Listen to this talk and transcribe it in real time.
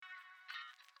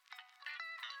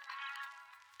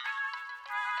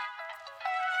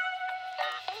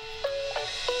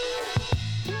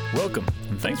Welcome,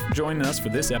 and thanks for joining us for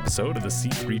this episode of the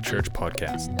C3 Church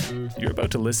Podcast. You're about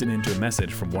to listen into a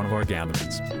message from one of our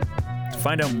gatherings. To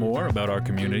find out more about our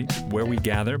community, where we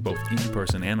gather both in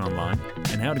person and online,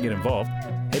 and how to get involved,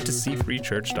 head to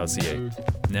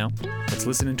c3church.ca. Now, let's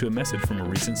listen into a message from a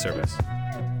recent service.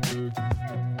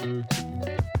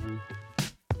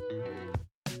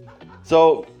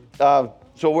 So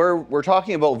we're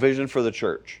talking about vision for the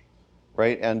church,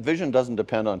 right? And vision doesn't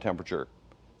depend on temperature,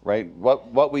 right?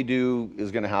 What we do is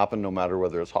going to happen no matter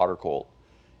whether it's hot or cold.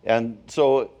 And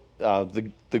so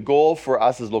the goal for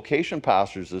us as location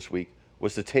pastors this week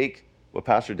was to take what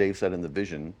Pastor Dave said in the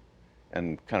vision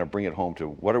and kind of bring it home to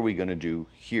what are we going to do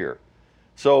here.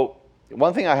 So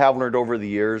one thing I have learned over the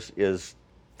years is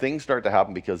things start to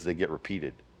happen because they get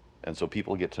repeated. And so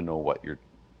people get to know what you're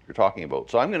talking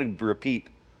about. So I'm going to repeat.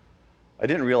 I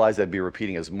didn't realize I'd be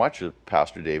repeating as much of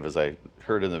Pastor Dave as I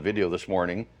heard in the video this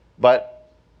morning, but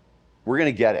we're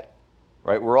going to get it,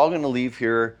 right? We're all going to leave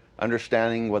here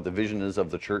understanding what the vision is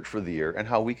of the church for the year and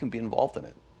how we can be involved in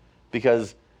it.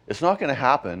 Because it's not going to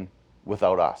happen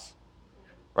without us,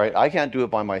 right? I can't do it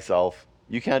by myself.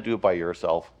 You can't do it by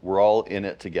yourself. We're all in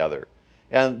it together.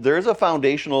 And there's a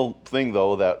foundational thing,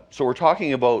 though, so we're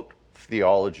talking about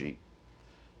theology.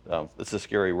 It's a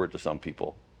scary word to some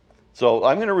people. So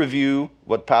I'm going to review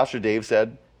what Pastor Dave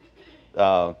said.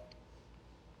 Do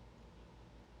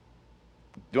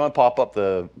you want to pop up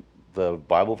the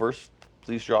Bible verse,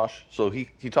 please, Josh? So he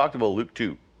talked about Luke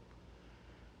 2.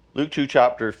 Luke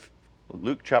chapter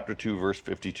 2, verse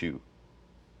 52.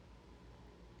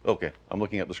 Okay, I'm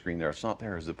looking at the screen there. It's not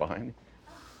there. Is it behind me?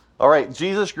 All right,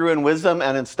 Jesus grew in wisdom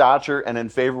and in stature and in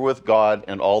favor with God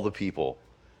and all the people.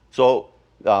 So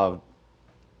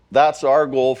that's our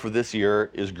goal for this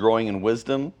year, is growing in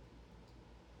wisdom,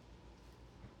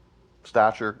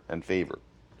 stature, and favor,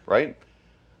 right?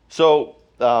 So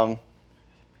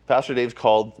Pastor Dave's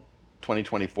called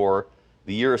 2024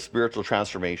 the year of spiritual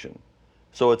transformation.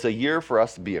 So it's a year for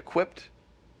us to be equipped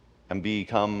and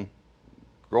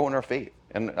grow in our faith.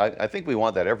 And I think we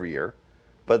want that every year,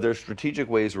 but there's strategic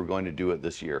ways we're going to do it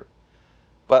this year.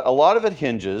 But a lot of it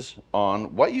hinges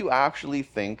on what you actually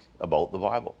think about the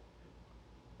Bible,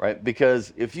 right?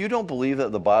 Because if you don't believe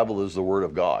that the Bible is the Word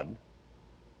of God,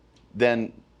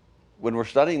 then when we're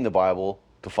studying the Bible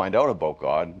to find out about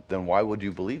God, then why would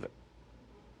you believe it,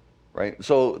 right?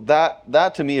 So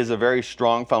that to me is a very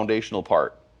strong foundational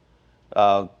part.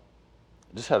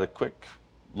 Just had a quick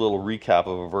little recap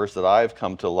of a verse that I've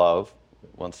come to love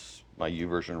once my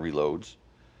YouVersion reloads.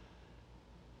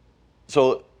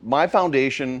 So my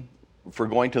foundation for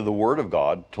going to the Word of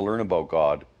God to learn about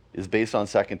God is based on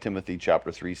 2 Timothy chapter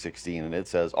 3:16, and it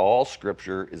says, all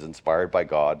Scripture is inspired by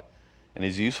God and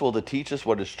is useful to teach us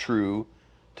what is true,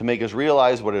 to make us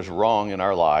realize what is wrong in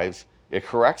our lives. It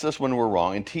corrects us when we're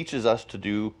wrong and teaches us to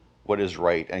do what is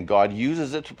right. And God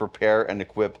uses it to prepare and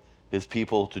equip His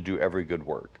people to do every good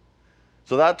work.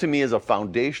 So that to me is a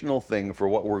foundational thing for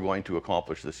what we're going to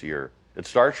accomplish this year. It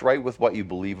starts right with what you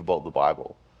believe about the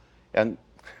Bible. And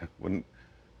when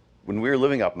we were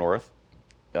living up north,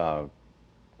 our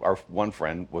one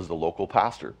friend was the local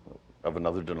pastor of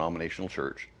another denominational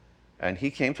church. And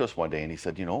he came to us one day and he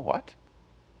said, you know what?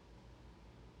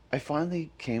 I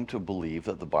finally came to believe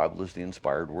that the Bible is the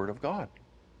inspired Word of God.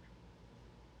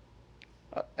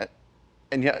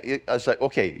 And yeah, I was like,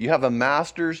 okay, you have a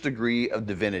master's degree of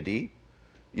divinity,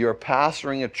 you're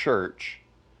pastoring a church,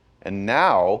 and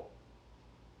now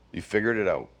you figured it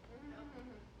out.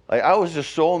 Like, I was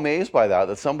just so amazed by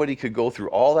that somebody could go through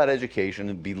all that education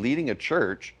and be leading a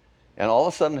church and all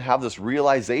of a sudden have this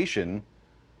realization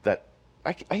that,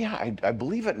 I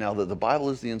believe it now, that the Bible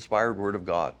is the inspired Word of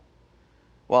God.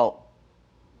 Well,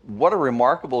 what a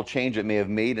remarkable change it may have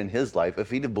made in his life if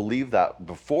he'd have believed that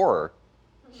before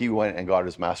he went and got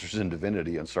his master's in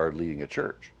divinity and started leading a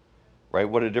church, right?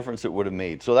 What a difference it would have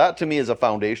made. So that to me is a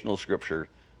foundational scripture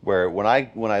where when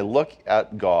I look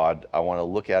at God, I want to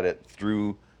look at it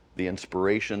through the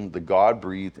inspiration, the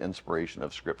God-breathed inspiration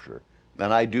of Scripture.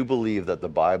 And I do believe that the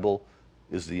Bible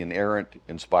is the inerrant,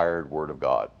 inspired Word of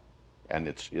God. And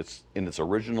it's in its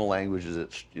original languages,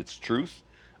 it's truth.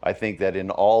 I think that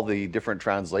in all the different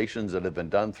translations that have been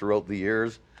done throughout the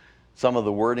years, some of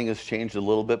the wording has changed a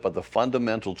little bit, but the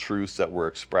fundamental truths that were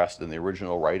expressed in the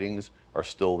original writings are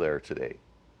still there today.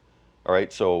 All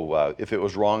right, so if it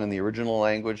was wrong in the original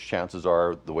language, chances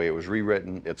are the way it was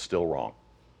rewritten, it's still wrong.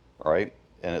 All right,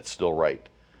 and it's still right.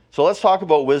 So let's talk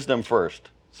about wisdom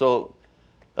first. So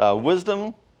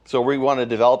wisdom, so we want to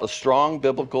develop a strong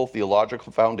biblical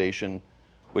theological foundation,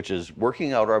 which is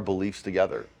working out our beliefs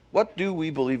together. What do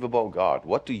we believe about God?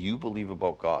 What do you believe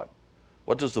about God?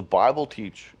 What does the Bible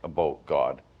teach about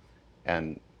God?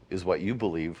 And is what you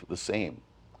believe the same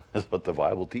as what the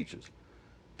Bible teaches?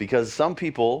 Because some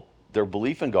people, their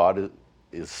belief in God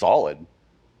is solidly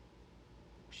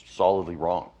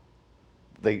wrong.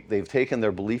 They've taken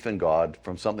their belief in God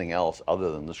from something else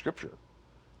other than the Scripture,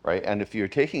 right? And if you're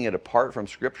taking it apart from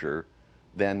Scripture,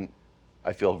 then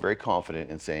I feel very confident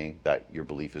in saying that your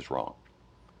belief is wrong,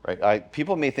 right?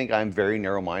 People may think I'm very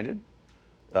narrow-minded.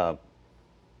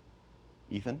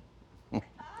 Ethan,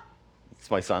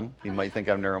 it's my son. He might think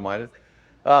I'm narrow-minded,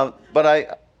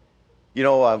 but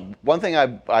one thing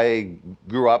I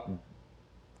grew up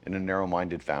in a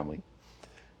narrow-minded family,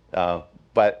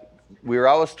 but we were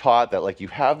always taught that like you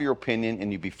have your opinion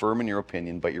and you be firm in your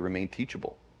opinion, but you remain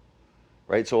teachable,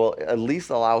 right? So at least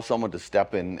allow someone to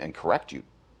step in and correct you.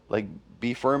 Like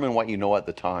be firm in what you know at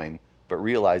the time, but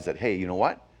realize that, hey, you know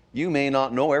what? You may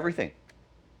not know everything,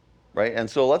 right? And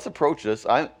so let's approach this.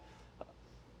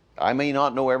 I may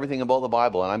not know everything about the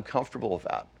Bible, and I'm comfortable with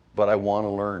that, but I want to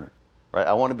learn, right?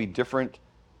 I want to be different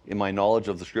in my knowledge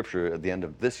of the Scripture at the end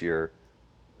of this year,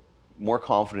 more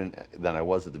confident than I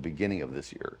was at the beginning of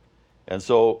this year. And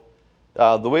so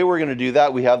the way we're going to do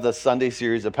that, we have the Sunday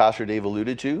series that Pastor Dave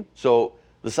alluded to. So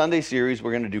the Sunday series,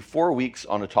 we're going to do 4 weeks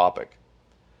on a topic.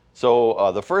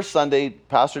 So the first Sunday,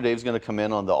 Pastor Dave's going to come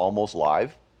in on the Almost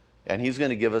Live, and he's going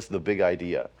to give us the big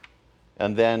idea.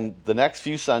 And then the next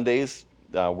few Sundays,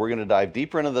 we're going to dive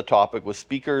deeper into the topic with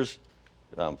speakers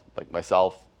like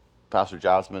myself, Pastor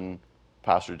Jasmine,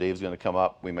 Pastor Dave's going to come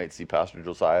up. We might see Pastor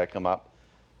Josiah come up.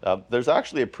 There's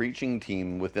actually a preaching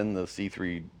team within the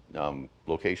C3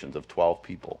 locations of 12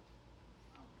 people.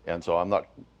 And so I'm not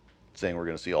saying we're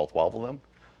going to see all 12 of them,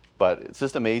 but it's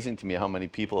just amazing to me how many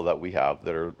people that we have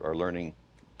that are learning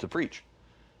to preach.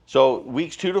 So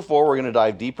weeks 2 to 4, we're going to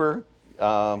dive deeper.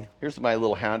 Here's my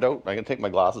little handout. I can take my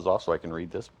glasses off so I can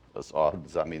read this. That's odd.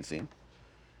 Does that mean seen?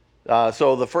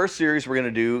 So the first series we're going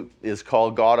to do is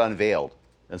called God Unveiled.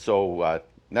 And so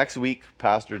next week,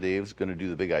 Pastor Dave's going to do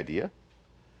the big idea.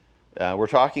 We're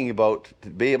talking about to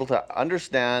be able to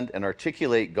understand and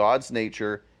articulate God's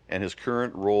nature and his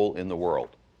current role in the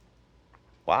world.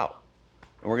 Wow.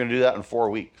 And we're going to do that in 4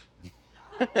 weeks.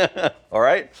 All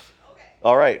right? Okay.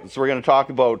 All right. So we're going to talk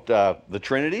about the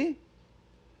Trinity,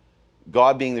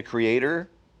 God being the creator,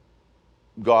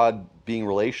 God being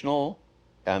relational,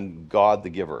 and God the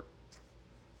giver.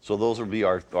 So those will be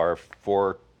our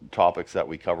 4 topics that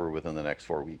we cover within the next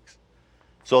 4 weeks.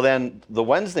 So then the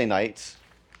Wednesday nights,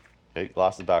 okay,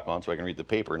 glasses back on so I can read the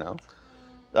paper now.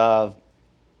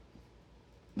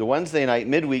 The Wednesday night,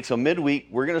 midweek. So midweek,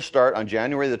 we're going to start on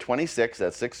January the 26th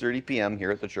at 6:30 p.m.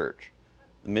 here at the church.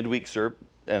 The midweek and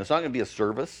it's not going to be a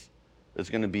service. It's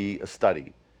going to be a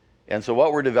study. And so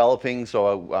what we're developing,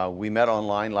 so we met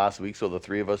online last week, so the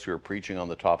 3 of us who are preaching on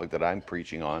the topic that I'm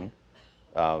preaching on,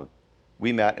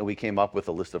 we met and we came up with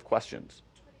a list of questions.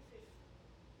 25th.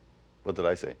 What did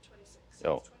I say? 26.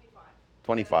 Oh,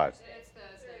 25. It's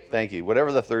Thursday. Thank you.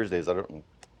 Whatever the Thursdays, I don't know.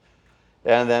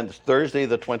 And then Thursday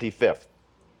the 25th.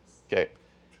 Okay.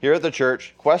 Here at the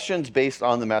church, questions based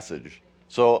on the message.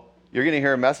 So you're going to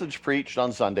hear a message preached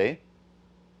on Sunday.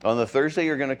 On the Thursday,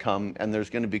 you're going to come and there's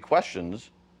going to be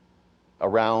questions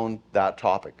around that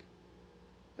topic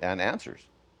and answers.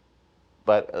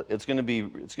 But it's going to be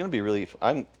really.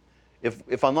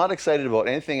 If I'm not excited about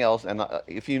anything else, and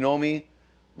if you know me,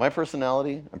 my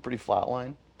personality, I'm pretty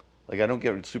flatline. Like I don't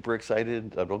get super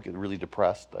excited. I don't get really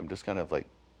depressed. I'm just kind of like,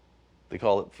 they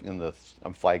call it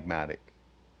I'm phlegmatic,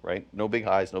 right? No big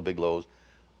highs, no big lows.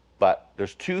 But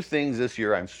there's 2 things this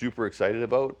year I'm super excited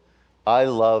about. I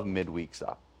love midweek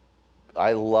stuff.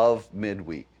 I love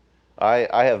midweek.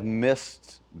 I have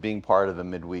missed being part of a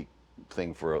midweek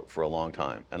thing for a long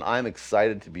time. And I'm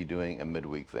excited to be doing a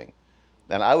midweek thing.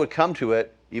 And I would come to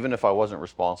it even if I wasn't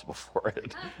responsible for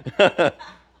it.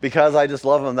 Because I just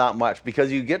love them that much.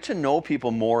 Because you get to know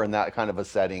people more in that kind of a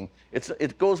setting.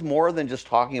 It goes more than just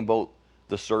talking about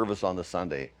the service on the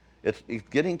Sunday. It's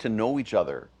getting to know each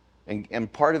other.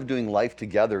 And part of doing life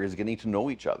together is getting to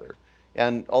know each other.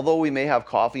 And although we may have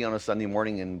coffee on a Sunday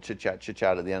morning and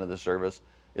chit-chat at the end of the service,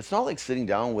 it's not like sitting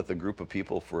down with a group of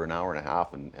people for an hour and a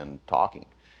half and talking.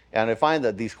 And I find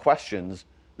that these questions,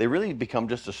 they really become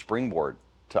just a springboard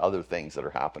to other things that are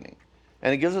happening.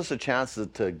 And it gives us a chance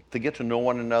to get to know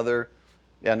one another.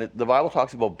 And the Bible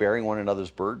talks about bearing one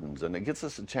another's burdens. And it gives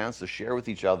us a chance to share with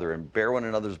each other and bear one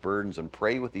another's burdens and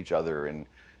pray with each other and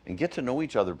get to know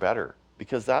each other better.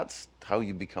 Because that's how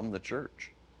you become the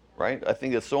church, right? I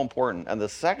think it's so important. And the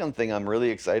second thing I'm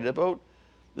really excited about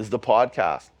is the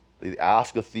podcast, the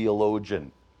Ask a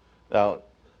Theologian. Now,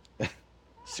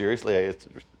 seriously,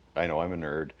 I know I'm a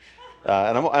nerd.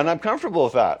 And I'm comfortable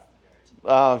with that.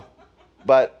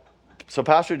 But So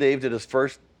Pastor Dave did his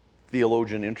first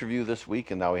theologian interview this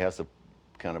week, and now he has to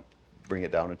kind of bring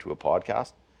it down into a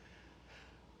podcast.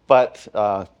 But,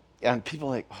 and people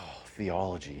are like, oh,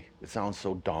 theology, it sounds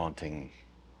so daunting.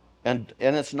 And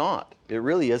it's not. It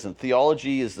really isn't.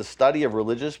 Theology is the study of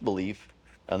religious belief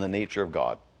and the nature of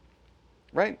God.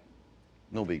 Right?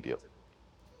 No big deal.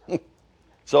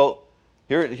 So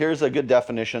here's a good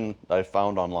definition that I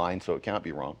found online, so it can't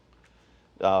be wrong.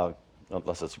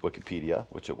 Unless it's Wikipedia,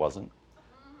 which it wasn't.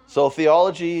 So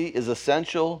theology is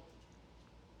essential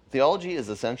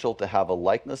to have a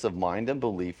likeness of mind and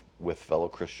belief with fellow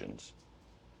Christians.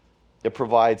 It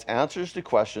provides answers to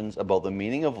questions about the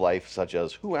meaning of life, such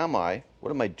as, who am I?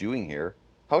 What am I doing here?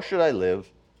 How should I live?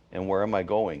 And where am I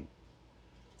going?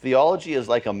 Theology is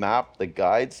like a map that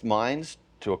guides minds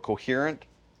to a coherent,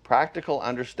 practical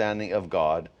understanding of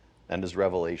God and his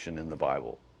revelation in the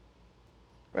Bible.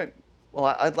 Right? Well,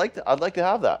 I'd like to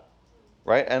have that.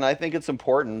 Right? And I think it's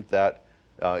important that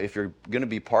if you're going to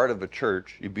be part of a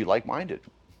church, you be like-minded.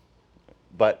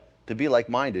 But to be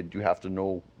like-minded, you have to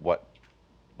know what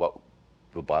the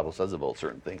Bible says about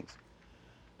certain things.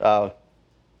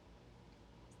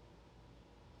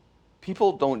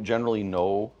 People don't generally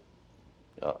know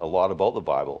a lot about the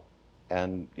Bible,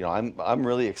 and I'm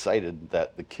really excited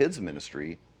that the kids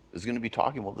ministry is going to be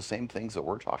talking about the same things that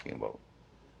we're talking about.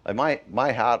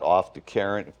 My hat off to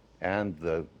Karen and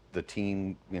the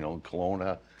team,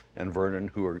 Kelowna and Vernon,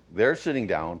 they're sitting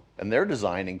down and they're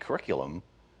designing curriculum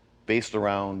based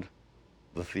around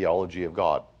the theology of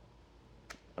God.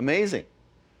 Amazing.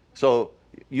 So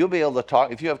you'll be able to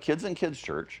talk, if you have kids in kids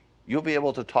church, you'll be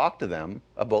able to talk to them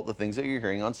about the things that you're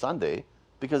hearing on Sunday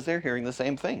because they're hearing the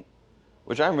same thing,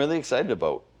 which I'm really excited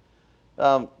about.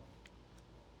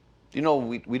 We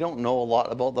don't know a lot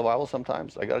about the Bible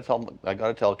sometimes. I got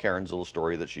to tell Karen's little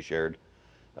story that she shared.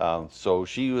 So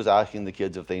she was asking the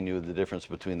kids if they knew the difference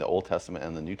between the Old Testament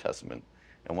and the New Testament.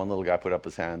 And one little guy put up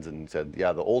his hands and said,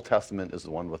 yeah, the Old Testament is the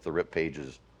one with the ripped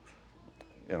pages.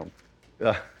 Amazing.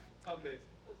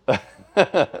 I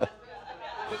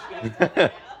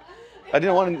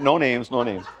didn't want to, no names. When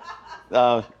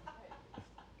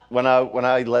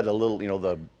I led a little,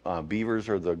 the Beavers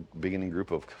are the beginning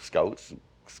group of scouts.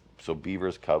 So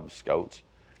Beavers, Cubs, Scouts,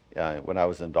 when I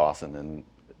was in Dawson, and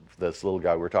this little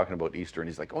guy, we were talking about Easter, and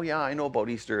he's like, oh yeah, I know about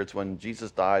Easter. It's when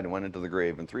Jesus died and went into the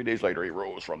grave, and 3 days later he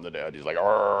rose from the dead. He's like,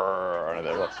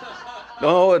 arrgh.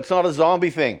 No, it's not a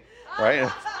zombie thing,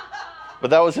 right?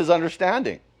 But that was his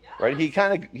understanding, right? He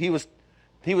was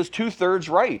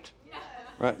 2/3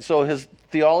 right? So his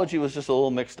theology was just a little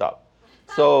mixed up.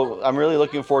 So I'm really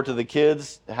looking forward to the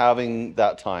kids having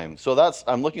that time. So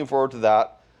I'm looking forward to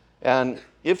that. And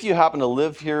if you happen to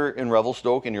live here in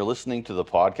Revelstoke and you're listening to the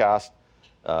podcast,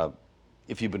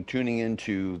 if you've been tuning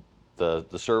into the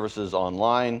services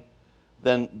online,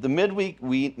 then the midweek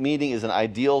meeting is an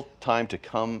ideal time to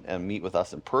come and meet with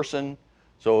us in person.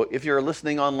 So if you're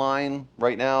listening online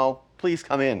right now, please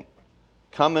come in.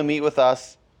 Come and meet with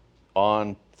us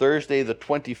on Thursday, the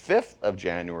 25th of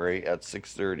January at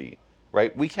 6:30.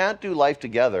 Right? We can't do life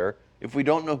together if we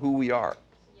don't know who we are.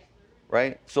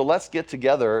 Right? So let's get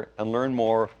together and learn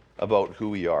more about who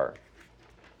we are.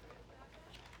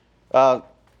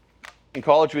 In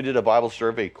college, we did a Bible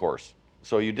survey course.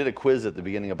 So you did a quiz at the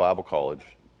beginning of Bible college,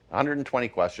 120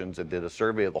 questions, and did a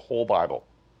survey of the whole Bible.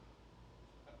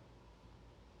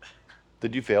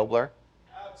 Did you fail, Blair?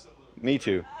 Absolutely. Me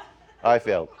too. I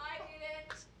failed. I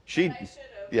didn't. She, I should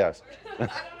have. yes. I don't know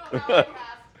how I passed.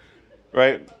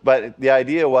 Right? But the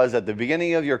idea was at the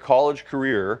beginning of your college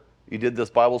career, you did this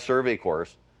Bible survey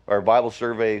course, or Bible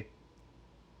survey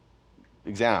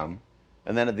exam,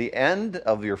 and then at the end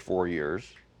of your 4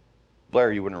 years,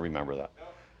 Blair, you wouldn't remember that.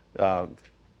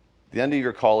 The end of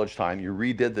your college time, you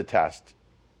redid the test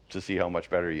to see how much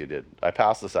better you did. I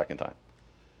passed the second time.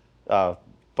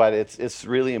 But it's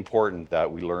really important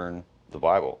that we learn the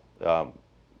Bible.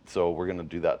 So we're going to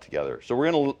do that together. So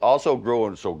we're going to also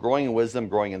growing in wisdom,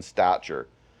 growing in stature.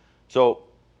 So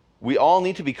we all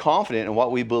need to be confident in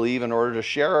what we believe in order to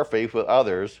share our faith with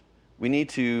others. We need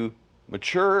to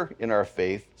mature in our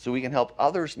faith so we can help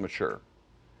others mature.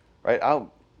 Right?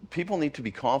 People need to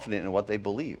be confident in what they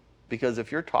believe. Because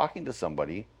if you're talking to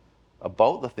somebody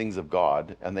about the things of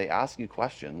God and they ask you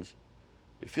questions,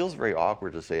 it feels very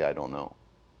awkward to say, I don't know.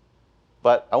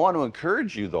 But I want to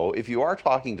encourage you, though, if you are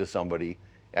talking to somebody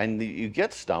and you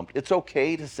get stumped, it's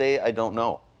okay to say, I don't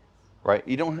know. Right?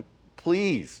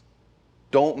 Please,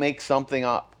 don't make something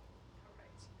up.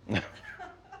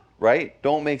 Right?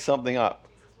 Don't make something up.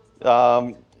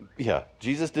 Yeah,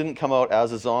 Jesus didn't come out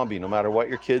as a zombie, no matter what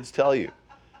your kids tell you.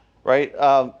 Right?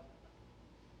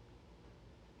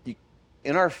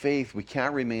 in our faith, we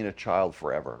can't remain a child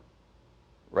forever,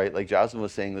 right? Like Jasmine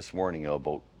was saying this morning,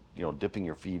 about, dipping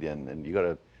your feet in, and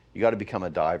you gotta become a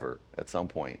diver at some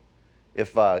point.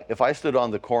 If I stood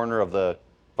on the corner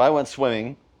if I went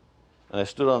swimming and I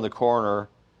stood on the corner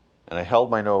and I held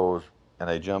my nose and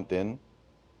I jumped in,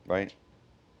 right?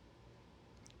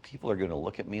 People are going to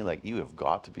look at me like, you have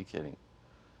got to be kidding,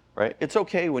 right? It's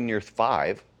okay when you're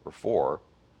 5 or 4.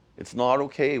 It's not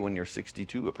okay when you're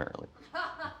 62, apparently,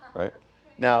 right?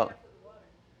 Now,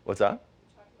 what's that?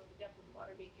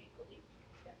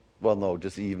 Well, no,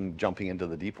 just even jumping into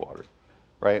the deep water,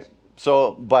 right?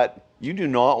 So, but you do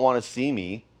not want to see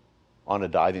me on a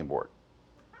diving board,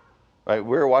 right?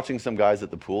 We were watching some guys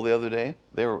at the pool the other day.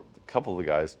 They were a couple of the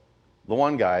guys. The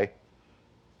one guy,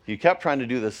 he kept trying to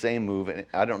do the same move, and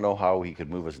I don't know how he could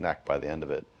move his neck by the end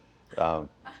of it.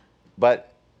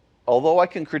 But although I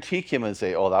can critique him and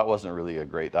say, oh, that wasn't really a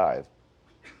great dive,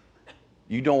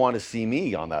 you don't want to see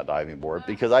me on that diving board,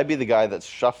 because I'd be the guy that's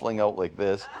shuffling out like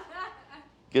this,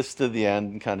 gets to the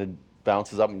end and kind of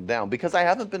bounces up and down, because I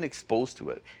haven't been exposed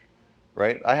to it,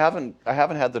 right? I haven't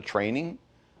had the training.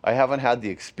 I haven't had the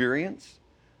experience.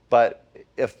 But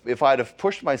if I'd have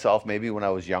pushed myself maybe when I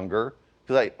was younger,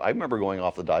 because I remember going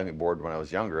off the diving board when I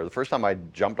was younger. The first time I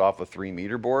jumped off a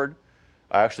 3-meter board,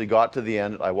 I actually got to the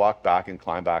end. I walked back and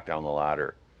climbed back down the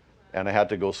ladder. And I had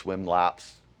to go swim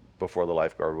laps before the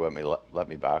lifeguard would let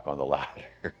me back on the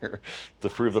ladder to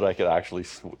prove that I could actually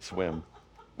swim.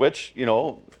 Which,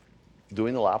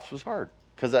 doing the laps was hard,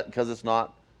 because it's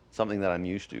not something that I'm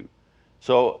used to.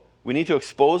 So we need to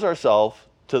expose ourselves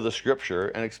to the scripture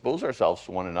and expose ourselves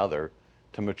to one another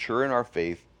to mature in our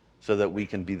faith, so that we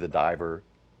can be the diver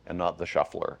and not the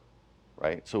shuffler,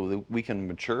 right? So that we can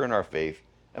mature in our faith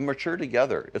and mature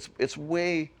together. It's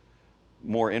way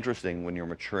more interesting when you're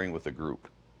maturing with a group,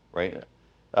 right?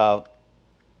 As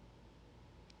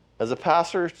a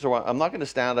pastor, so I'm not going to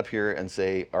stand up here and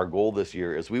say our goal this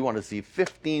year is we want to see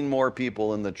 15 more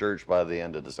people in the church by the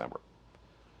end of December.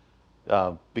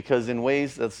 Because in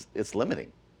ways it's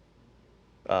limiting.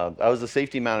 I was a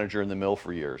safety manager in the mill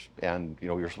for years, and we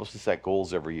were supposed to set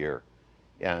goals every year.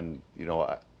 And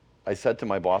I said to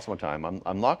my boss one time,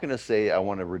 I'm not going to say I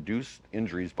want to reduce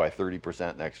injuries by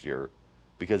 30% next year,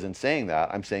 because in saying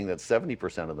that, I'm saying that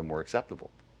 70% of them were acceptable.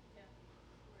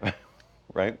 Yeah.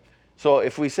 Right? So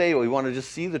if we say we want to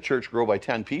just see the church grow by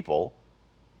 10 people,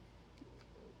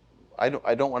 I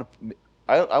don't want to.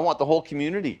 I want the whole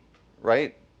community,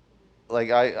 right? Like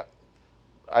I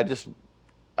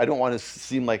don't want to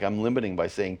seem like I'm limiting by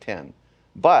saying 10.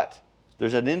 But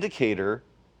there's an indicator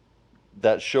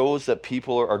that shows that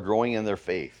people are growing in their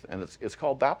faith, and it's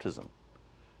called baptism.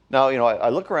 Now, I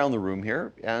look around the room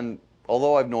here, and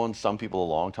although I've known some people a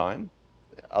long time,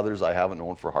 others I haven't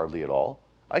known for hardly at all.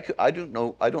 I don't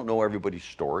know everybody's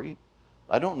story.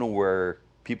 I don't know where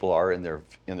people are in their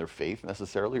faith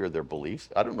necessarily, or their beliefs.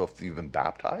 I don't know if you've been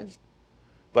baptized.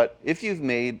 But if you've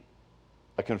made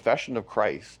a confession of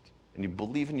Christ, and you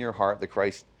believe in your heart that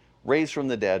Christ raised from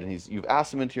the dead, and you've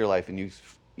asked him into your life, and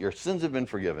your sins have been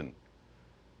forgiven,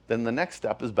 then the next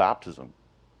step is baptism.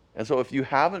 And so if you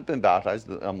haven't been baptized,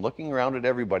 I'm looking around at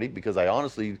everybody, because I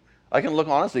can look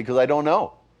honestly because I don't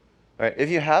know. Right? If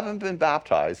you haven't been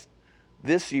baptized,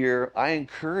 this year I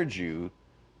encourage you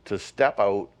to step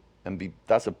out and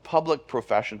that's a public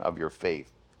profession of your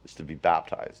faith, is to be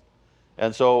baptized.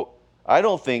 And so I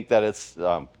don't think that it's,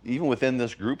 even within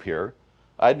this group here,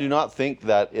 I do not think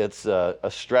that it's a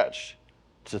stretch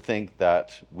to think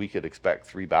that we could expect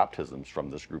 3 baptisms from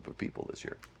this group of people this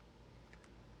year,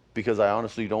 because I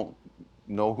honestly don't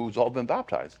know who's all been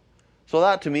baptized. So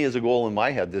that to me is a goal in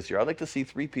my head this year. I'd like to see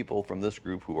 3 people from this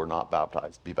group who are not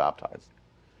baptized be baptized.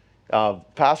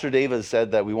 Pastor Dave has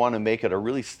said that we want to make it a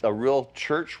real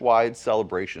church-wide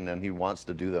celebration, and he wants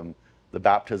to do the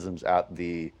baptisms at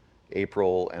the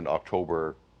April and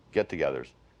October get-togethers.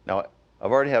 Now,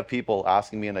 I've already had people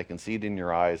asking me, and I can see it in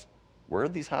your eyes, where are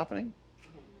these happening?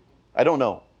 I don't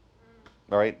know.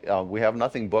 All right, we have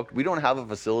nothing booked. We don't have a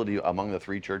facility among the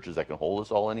 3 churches that can hold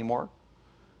us all anymore.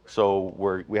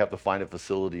 So we have to find a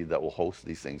facility that will host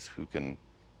these things who can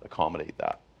accommodate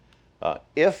that.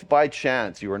 If by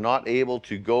chance you are not able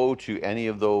to go to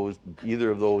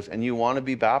either of those, and you want to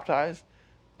be baptized,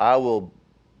 it will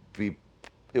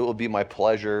be my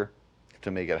pleasure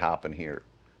to make it happen here.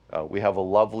 We have a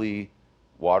lovely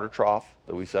water trough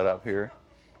that we set up here.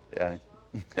 Yeah.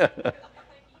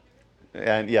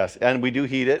 And yes, and we do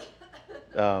heat it.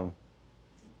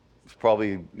 It's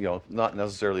probably not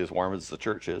necessarily as warm as the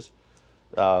church is,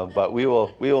 but we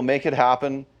will make it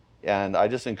happen. And I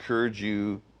just encourage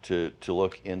you to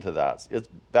look into that.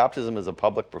 Baptism is a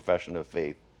public profession of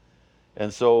faith,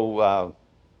 and so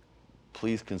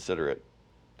please consider it.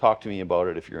 Talk to me about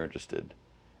it if you're interested.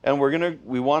 And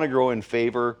we want to grow in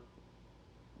favor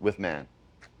with man.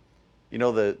 You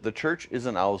know, the church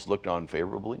isn't always looked on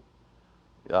favorably.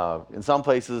 In some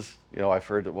places, I've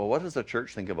heard that, well, what does the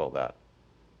church think about that?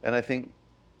 And I think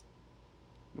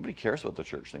nobody cares what the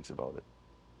church thinks about it,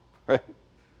 right?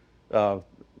 I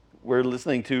was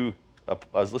listening to a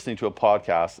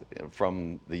podcast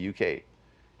from the UK,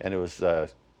 and it was,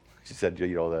 she said,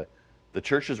 the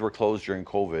churches were closed during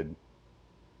COVID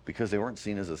because they weren't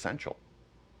seen as essential.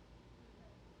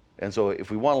 And so if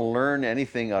we want to learn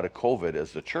anything out of COVID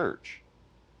as the church,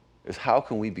 is how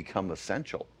can we become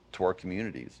essential to our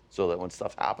communities so that when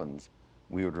stuff happens,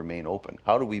 we would remain open?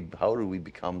 How do we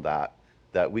become that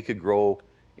we could grow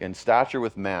in stature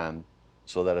with man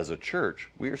so that as a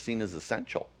church, we are seen as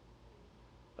essential?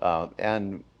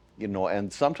 And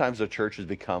sometimes the church has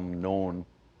become known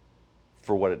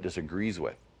for what it disagrees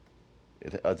with.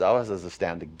 It always has to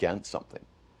stand against something.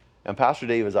 And Pastor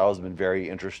Dave has always been very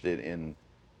interested in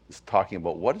talking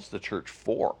about what is the church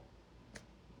for?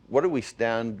 What do we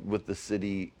stand with the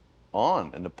city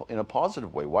on in a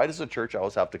positive way? Why does the church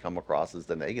always have to come across as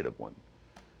the negative one?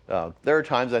 There are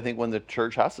times, I think, when the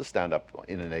church has to stand up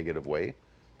in a negative way,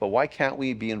 but why can't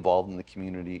we be involved in the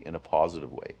community in a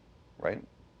positive way, right?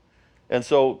 And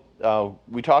so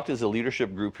we talked as a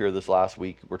leadership group here this last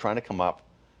week. We're trying to come up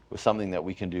with something that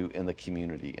we can do in the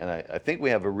community. And I think we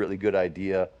have a really good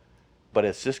idea, but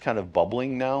it's just kind of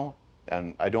bubbling now.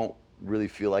 And I don't really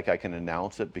feel like I can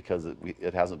announce it because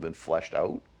it hasn't been fleshed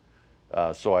out.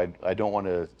 So I don't want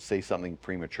to say something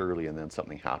prematurely and then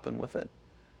something happen with it.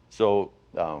 So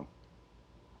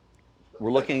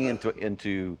we're looking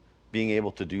into being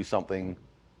able to do something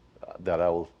that I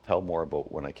will tell more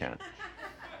about when I can.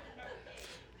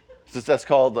 So that's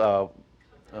called,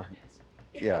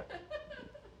 yeah.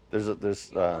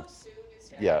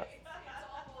 Yeah.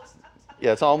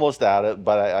 Yeah, it's almost at it,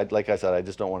 but like I said, I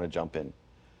just don't want to jump in.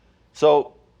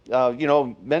 So,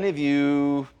 many of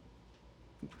you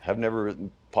have never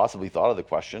possibly thought of the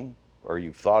question, or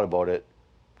you've thought about it,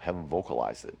 haven't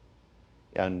vocalized it.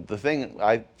 And the thing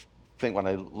I think when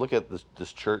I look at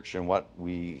this church and what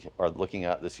we are looking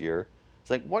at this year,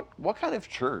 it's like, what kind of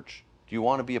church do you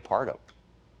want to be a part of?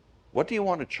 What do you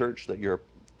want a church to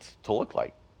look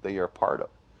like, that you're a part of?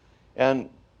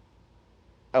 And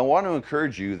I want to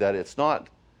encourage you that it's not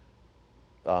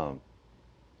a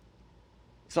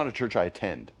church I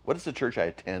attend. What does the church I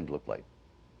attend look like?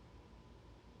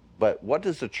 But what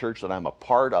does the church that I'm a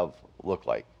part of look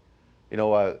like?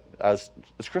 As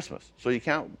it's Christmas, so you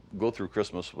can't go through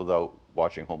Christmas without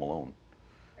watching Home Alone,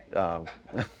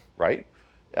 right?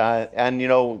 And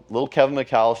little Kevin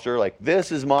McAllister, like,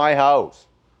 this is my house,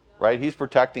 right? He's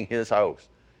protecting his house,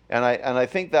 and I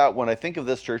think that when I think of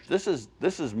this church, this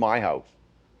is my house.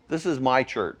 This is my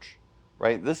church,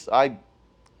 right?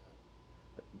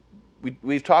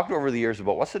 We've talked over the years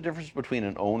about what's the difference between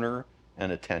an owner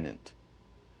and a tenant.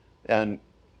 And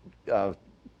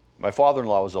my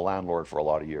father-in-law was a landlord for a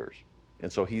lot of years.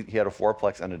 And so he had a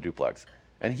fourplex and a duplex.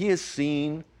 And he has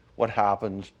seen what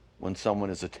happens when someone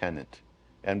is a tenant.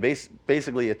 And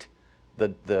basically,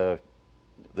 the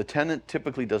tenant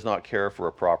typically does not care for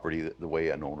a property the way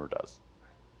an owner does.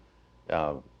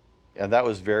 And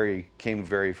that came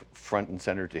very front and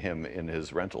center to him in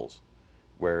his rentals,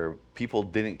 where people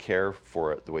didn't care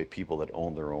for it the way people that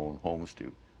own their own homes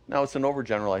do. Now, it's an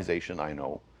overgeneralization, I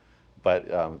know,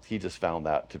 but he just found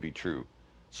that to be true.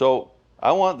 So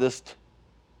I want this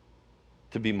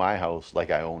to be my house like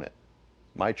I own it,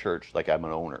 my church like I'm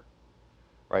an owner,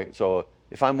 right? So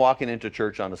if I'm walking into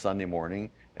church on a Sunday morning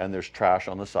and there's trash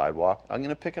on the sidewalk, I'm going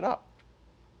to pick it up,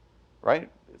 right?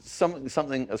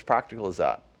 Something as practical as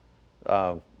that.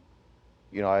 I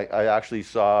actually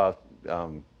saw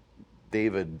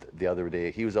David the other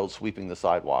day. He was out sweeping the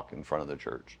sidewalk in front of the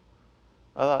church.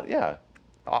 I thought, yeah,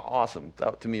 awesome.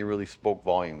 That to me really spoke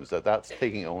volumes, that's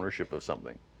taking ownership of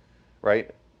something,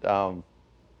 right?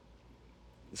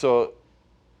 So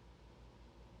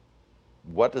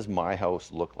what does my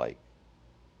house look like?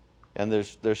 And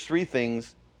there's three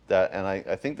things that, and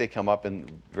I think they come up in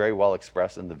very well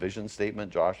expressed in the vision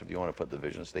statement. Josh, if you want to put the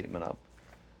vision statement up.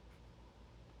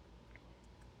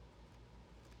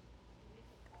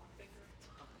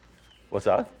 What's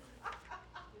that?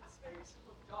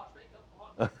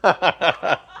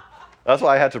 That's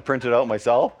why I had to print it out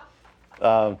myself.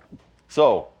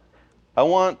 So I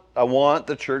want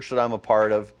the church that I'm a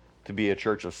part of to be a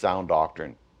church of sound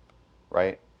doctrine,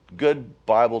 right? Good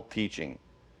Bible teaching,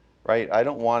 right? I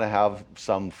don't want to have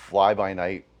some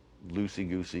fly-by-night,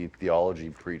 loosey-goosey theology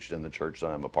preached in the church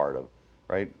that I'm a part of,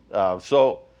 right?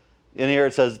 So In here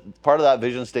it says, part of that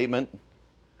vision statement,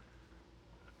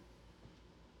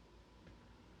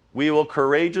 we will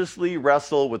courageously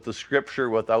wrestle with the scripture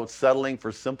without settling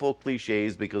for simple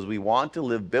cliches because we want to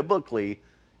live biblically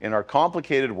in our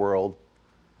complicated world,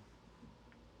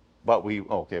 but we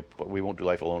won't do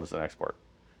life alone is the next part.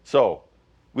 So,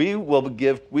 we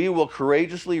will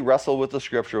courageously wrestle with the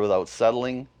scripture without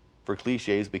settling for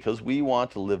cliches because we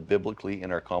want to live biblically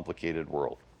in our complicated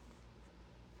world.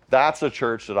 That's a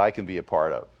church that I can be a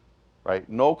part of, right?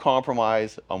 No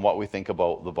compromise on what we think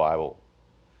about the Bible.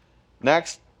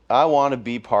 Next, I want to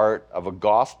be part of a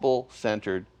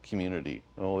gospel-centered community.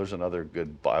 Oh, there's another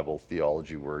good Bible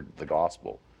theology word, the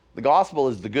gospel. The gospel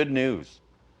is the good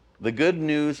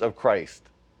news of Christ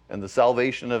and the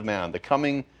salvation of man,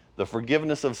 the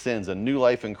forgiveness of sins and new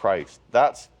life in Christ.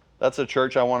 That's a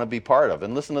church I want to be part of.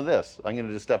 And listen to this. I'm going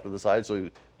to just step to the side so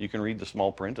you can read the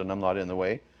small print and I'm not in the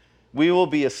way. We will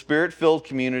be a spirit-filled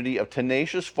community of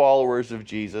tenacious followers of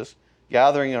Jesus,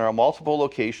 gathering in our multiple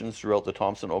locations throughout the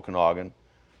Thompson Okanagan.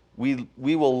 We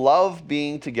will love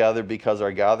being together because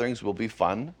our gatherings will be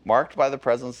fun, marked by the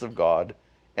presence of God,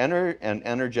 and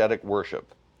energetic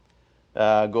worship.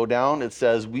 Go down, it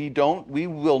says, we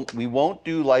won't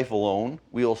do life alone.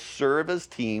 We'll serve as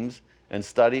teams and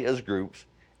study as groups.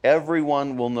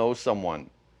 Everyone will know someone.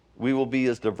 We will be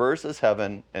as diverse as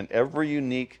heaven, and every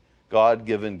unique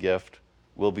God-given gift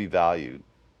will be valued.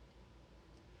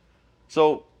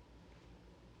 So,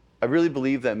 I really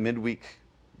believe that midweek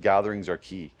gatherings are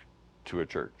key to a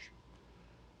church.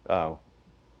 We're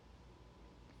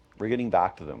getting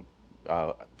back to them.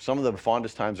 Some of the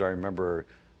fondest times I remember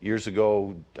years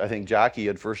ago, I think Jackie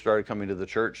had first started coming to the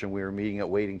church and we were meeting at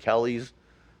Wade and Kelly's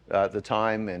at the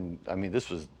time. And I mean, this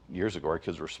was years ago, our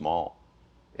kids were small.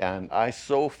 And I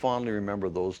so fondly remember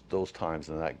those times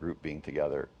and that group being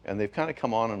together. And they've kind of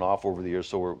come on and off over the years.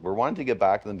 So we're wanting to get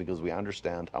back to them because we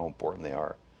understand how important they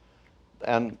are.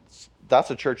 And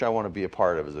that's a church I want to be a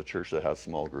part of, is a church that has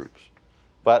small groups.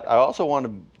 But I also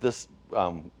want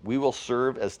to, we will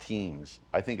serve as teams.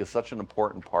 I think is such an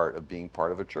important part of being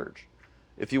part of a church.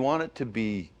 If you want it to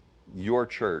be your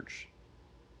church,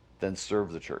 then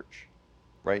serve the church,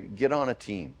 right? Get on a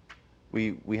team.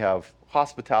 We have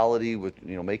hospitality with,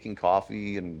 making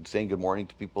coffee and saying good morning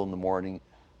to people in the morning.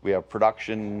 We have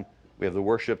production. We have the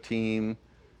worship team.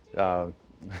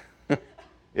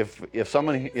 If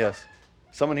someone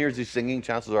hears you singing,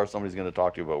 chances are somebody's going to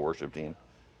talk to you about worship team.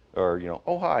 Or,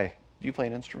 oh, hi, do you play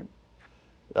an instrument?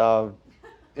 So,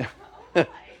 I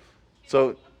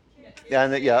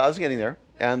was getting there.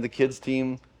 And the kids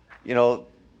team,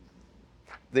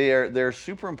 they're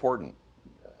super important.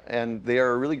 And they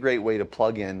are a really great way to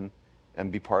plug in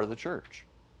and be part of the church.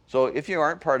 So if you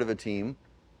aren't part of a team,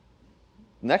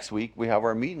 next week we have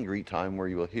our meet and greet time where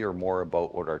you will hear more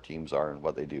about what our teams are and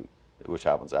what they do, which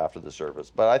happens after the service.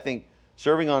 But I think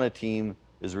serving on a team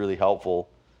is really helpful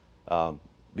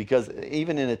because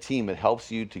even in a team, it helps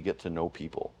you to get to know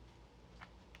people.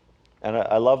 And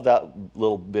I love that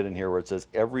little bit in here where it says,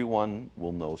 everyone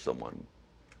will know someone.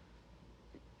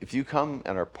 If you come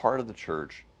and are part of the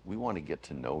church, we want to get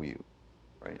to know you,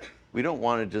 right? We don't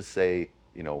want to just say,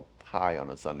 hi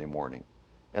on a Sunday morning.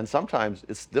 And sometimes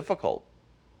it's difficult.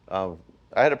 I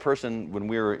had a person when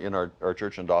we were in our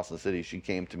church in Dawson City, she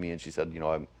came to me and she said,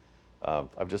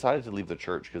 I've decided to leave the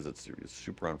church because it's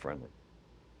super unfriendly.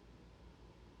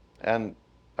 And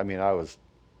I mean, I was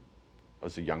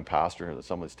a young pastor and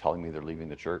someone's telling me they're leaving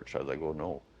the church. I was like, oh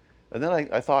no. And then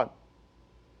I thought,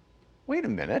 wait a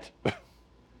minute.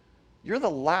 You're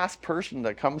the last person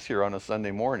that comes here on a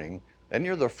Sunday morning, and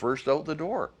you're the first out the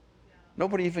door. Yeah.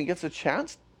 Nobody even gets a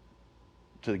chance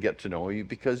to get to know you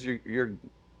because you're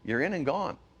in and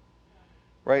gone,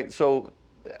 right? So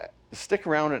stick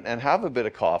around and have a bit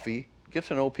of coffee, get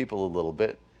to know people a little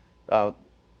bit.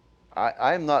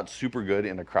 I'm not super good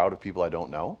in a crowd of people I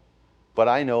don't know, but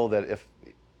I know that if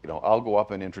I'll go up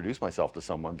and introduce myself to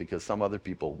someone because some other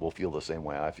people will feel the same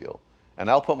way I feel, and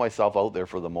I'll put myself out there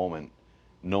for the moment,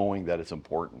 knowing that it's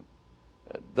important.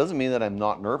 It doesn't mean that I'm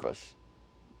not nervous,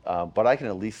 but I can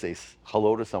at least say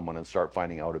hello to someone and start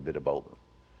finding out a bit about them,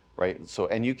 right? So,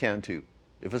 and you can too.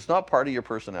 If it's not part of your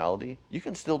personality, you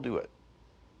can still do it,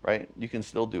 right? You can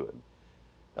still do it.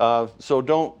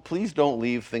 So please don't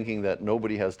leave thinking that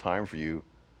nobody has time for you,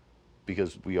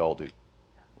 because we all do,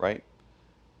 right?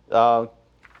 And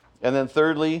then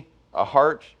thirdly, a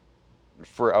heart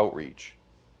for outreach.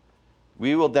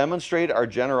 We will demonstrate our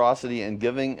generosity in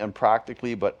giving and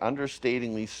practically but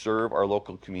understatingly serve our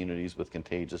local communities with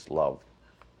contagious love.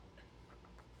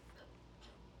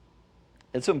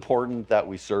 It's important that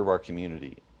we serve our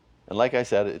community. And like I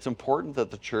said, it's important that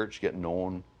the church get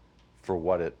known for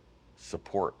what it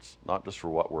supports, not just for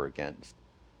what we're against.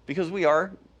 Because we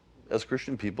are, as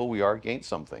Christian people, we are against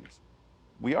some things.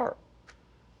 We are.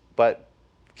 But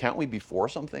can't we be for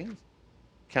some things?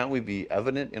 Can't we be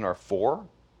evident in our for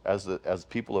as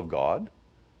people of God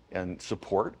and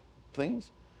support things?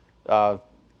 I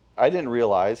didn't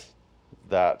realize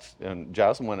that, and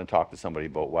Jasmine went and talked to somebody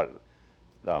about what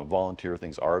volunteer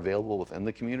things are available within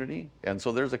the community. And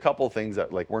so there's a couple of things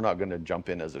that, like, we're not going to jump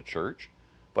in as a church,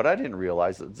 but I didn't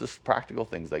realize that just practical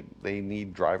things, like they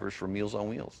need drivers for Meals on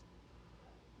Wheels.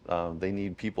 They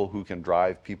need people who can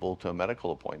drive people to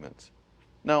medical appointments.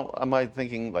 Now, am I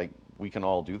thinking like we can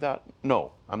all do that?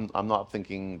 No, I'm not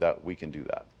thinking that we can do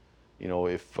that. You know,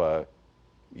 if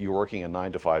you're working a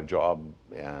 9-to-5 job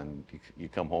and you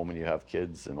come home and you have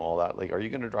kids and all that, like, are you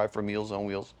going to drive for Meals on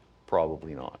Wheels?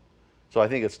 Probably not. So I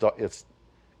think it's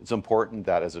important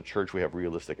that as a church we have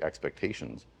realistic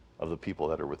expectations of the people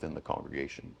that are within the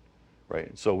congregation,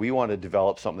 right? So we want to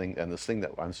develop something, and this thing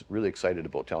that I'm really excited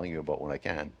about telling you about when I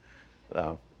can,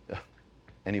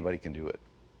 anybody can do it,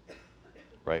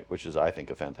 right? Which is, I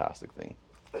think, a fantastic thing.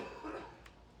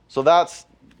 So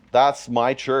that's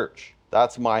my church.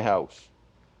 That's my house.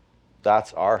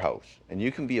 That's our house. And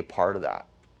you can be a part of that,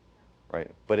 right?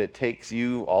 But it takes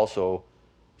you also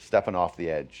stepping off the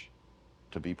edge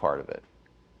to be part of it.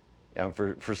 And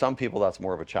for some people, that's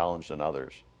more of a challenge than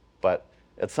others. But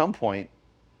at some point,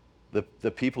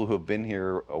 the people who have been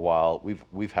here a while,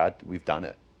 we've done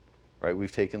it, right?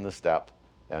 We've taken the step,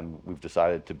 and we've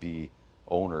decided to be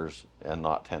owners and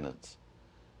not tenants.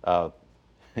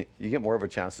 You get more of a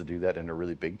chance to do that in a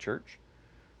really big church.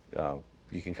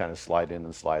 You can kind of slide in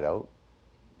and slide out,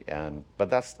 but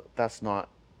that's not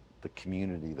the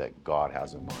community that God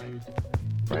has in mind,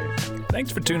 right?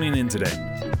 Thanks for tuning in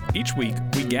today. Each week,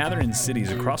 we gather in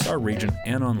cities across our region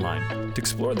and online to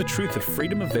explore the truth of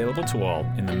freedom available to all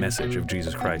in the message of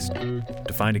Jesus Christ.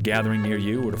 To find a gathering near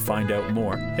you or to find out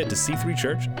more, head to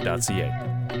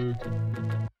c3church.ca.